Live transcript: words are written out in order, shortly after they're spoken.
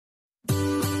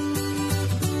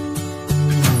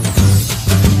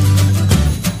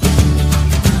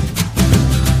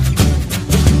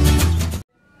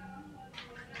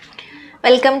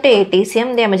Welcome to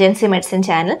AETCM, the Emergency Medicine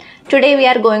channel. Today we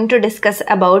are going to discuss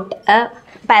about a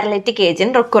paralytic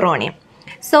agent, Rocuronium.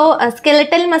 So,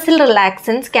 skeletal muscle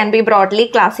relaxants can be broadly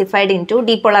classified into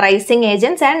depolarizing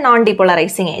agents and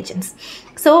non-depolarizing agents.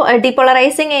 So, a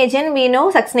depolarizing agent, we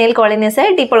know succinylcholine is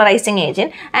a depolarizing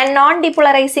agent, and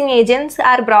non-depolarizing agents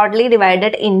are broadly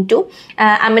divided into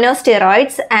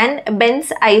aminosteroids and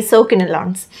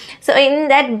benzisoquinolones. So, in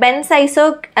that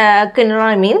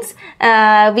benzisoquinolone means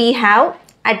we have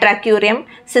atracurium,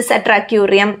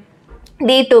 cisatracurium,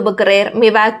 D-tubercular,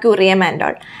 mivacurium and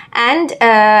all. And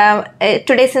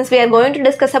today, since we are going to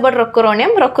discuss about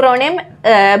Rocuronium, Rocuronium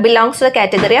belongs to the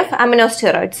category of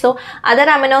aminosteroids. So, other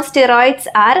aminosteroids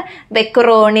are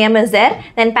Rocuronium is there,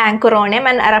 then Pancuronium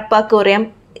and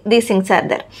Arapacurium. These things are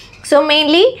there. So,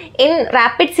 mainly in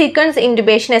rapid sequence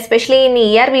intubation, especially in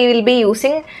ER, we will be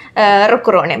using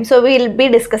Rocuronium. So, we will be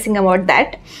discussing about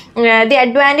that. The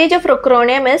advantage of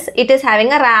Rocuronium is it is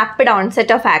having a rapid onset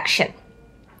of action.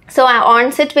 So,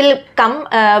 onset will come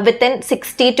within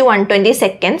 60 to 120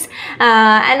 seconds.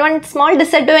 And one small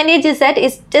disadvantage is that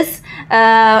its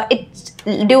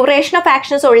duration of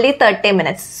action is only 30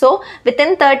 minutes. So,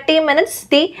 within 30 minutes,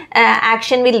 the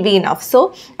action will wean off.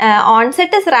 So,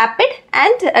 onset is rapid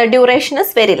and duration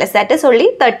is very less. That is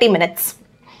only 30 minutes.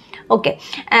 Okay.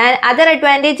 And other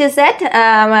advantage is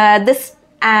that this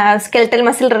skeletal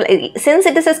muscle, since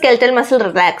it is a skeletal muscle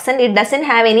relaxant, it doesn't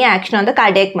have any action on the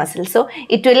cardiac muscle. So,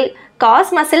 it will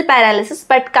cause muscle paralysis,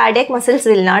 but cardiac muscles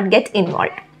will not get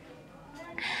involved.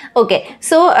 Okay,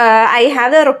 so I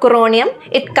have the Rocuronium.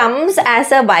 It comes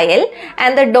as a vial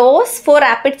and the dose for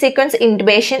rapid sequence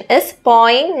intubation is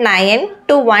 0.9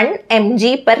 to 1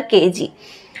 mg per kg.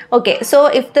 Okay, so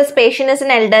if this patient is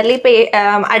an elderly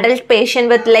adult patient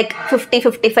with like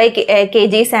 50-55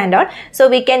 kgs and all, so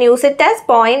we can use it as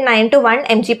 0.9 to 1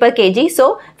 mg per kg.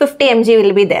 So 50 mg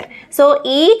will be there. So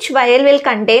each vial will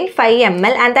contain 5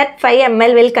 ml and that 5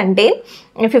 ml will contain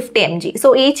 50 mg.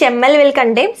 So each ml will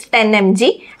contain 10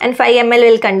 mg and 5 ml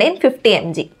will contain 50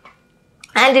 mg.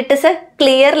 And it is a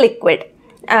clear liquid.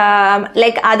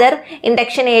 Like other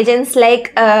induction agents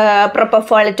like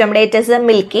propofol, it is a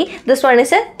milky. This one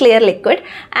is a clear liquid,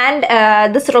 and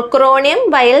this Rocuronium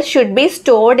vial should be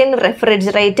stored in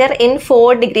refrigerator in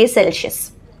 4 degrees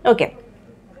Celsius. Okay.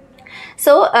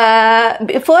 So,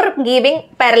 before giving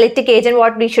paralytic agent,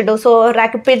 what we should do? So,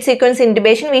 rapid sequence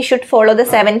intubation, we should follow the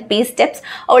 7P steps.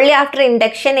 Only after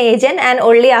induction agent and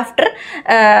only after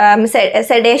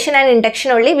sedation and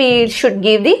induction only we should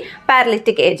give the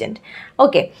paralytic agent.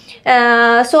 Okay.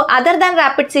 So, other than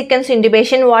rapid sequence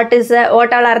intubation, what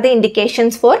all are the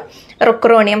indications for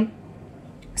Rocuronium?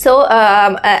 So,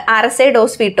 RSI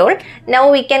dose we told.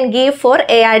 Now we can give for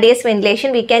ARDS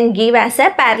ventilation, we can give as a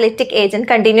paralytic agent,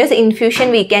 continuous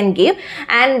infusion we can give,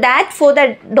 and that for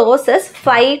the dose is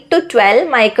 5 to 12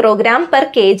 microgram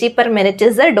per kg per minute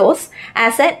is the dose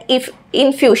as an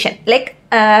infusion, like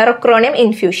Rocuronium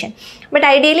infusion. But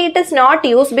ideally it is not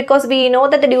used because we know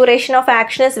that the duration of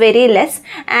action is very less,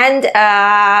 and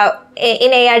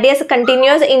in ARDS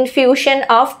continuous infusion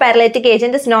of paralytic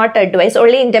agent is not advised.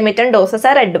 Only intermittent doses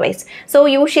are advised. So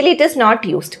usually it is not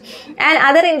used. And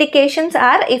other indications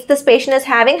are if this patient is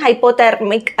having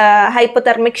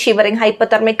hypothermic shivering,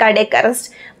 hypothermic cardiac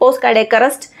arrest, post cardiac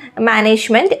arrest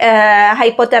management,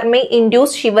 hypothermia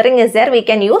induced shivering is there, we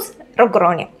can use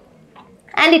Rocuronium.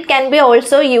 And it can be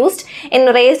also used in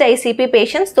raised ICP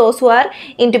patients, those who are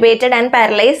intubated and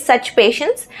paralyzed. Such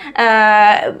patients,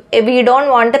 we don't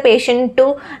want the patient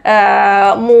to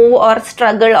move or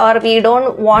struggle, or we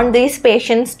don't want these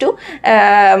patients to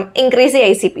increase the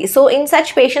ICP. So, in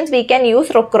such patients, we can use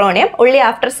Rocuronium only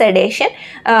after sedation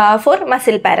for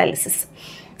muscle paralysis.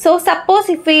 So, suppose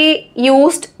if we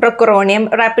used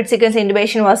Rocuronium, rapid sequence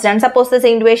intubation was done, suppose this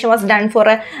intubation was done for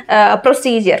a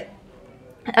procedure.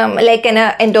 Like an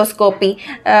endoscopy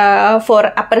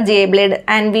for upper GI bleed,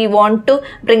 and we want to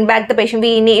bring back the patient,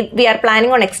 we are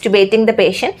planning on extubating the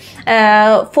patient.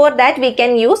 For that we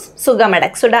can use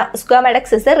Sugammadex. So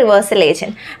Sugammadex is a reversal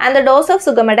agent, and the dose of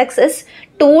Sugammadex is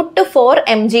 2 to 4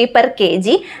 mg per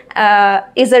kg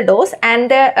is a dose, and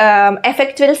the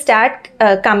effect will start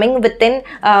coming within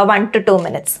 1 to 2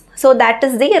 minutes. So that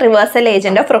is the reversal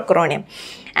agent of Rocuronium.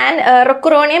 And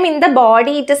Rocuronium in the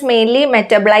body, it is mainly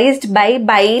metabolized by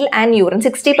bile and urine,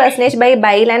 60% by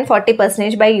bile and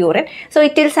 40% by urine. So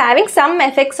it is having some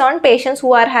effects on patients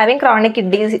who are having chronic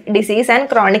disease and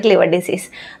chronic liver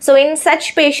disease. So in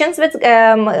such patients with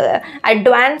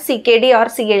advanced CKD or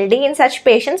CLD, in such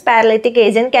patients paralytic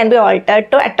agent can be altered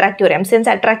to atracurium, since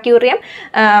atracurium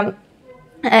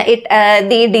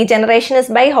The degeneration is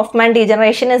by Hoffman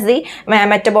degeneration is the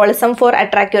metabolism for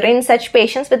atracurium. In such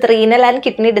patients with renal and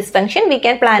kidney dysfunction, we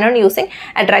can plan on using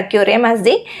atracurium as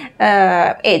the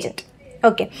agent.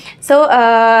 Okay, so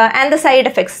and the side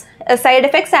effects. Side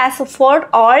effects, as for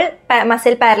all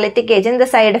muscle paralytic agent, the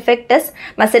side effect is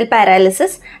muscle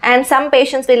paralysis, and some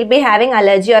patients will be having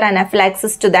allergy or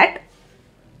anaphylaxis to that.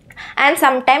 And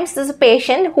sometimes this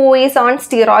patient who is on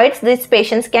steroids, these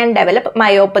patients can develop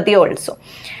myopathy also.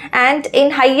 And in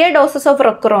higher doses of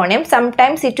rocuronium,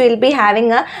 sometimes it will be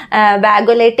having a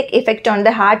vagolytic effect on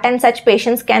the heart, and such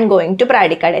patients can go into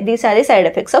bradycardia. These are the side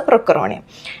effects of rocuronium.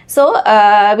 So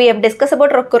we have discussed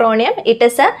about rocuronium. It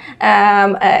is a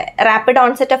rapid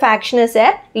onset of action is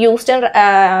used in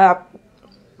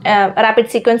rapid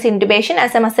sequence intubation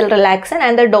as a muscle relaxant,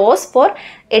 and the dose for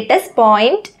it is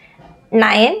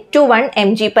 0.9 to 1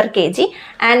 mg per kg,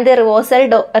 and the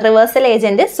reversal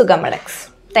agent is Sugammadex.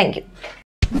 Thank you.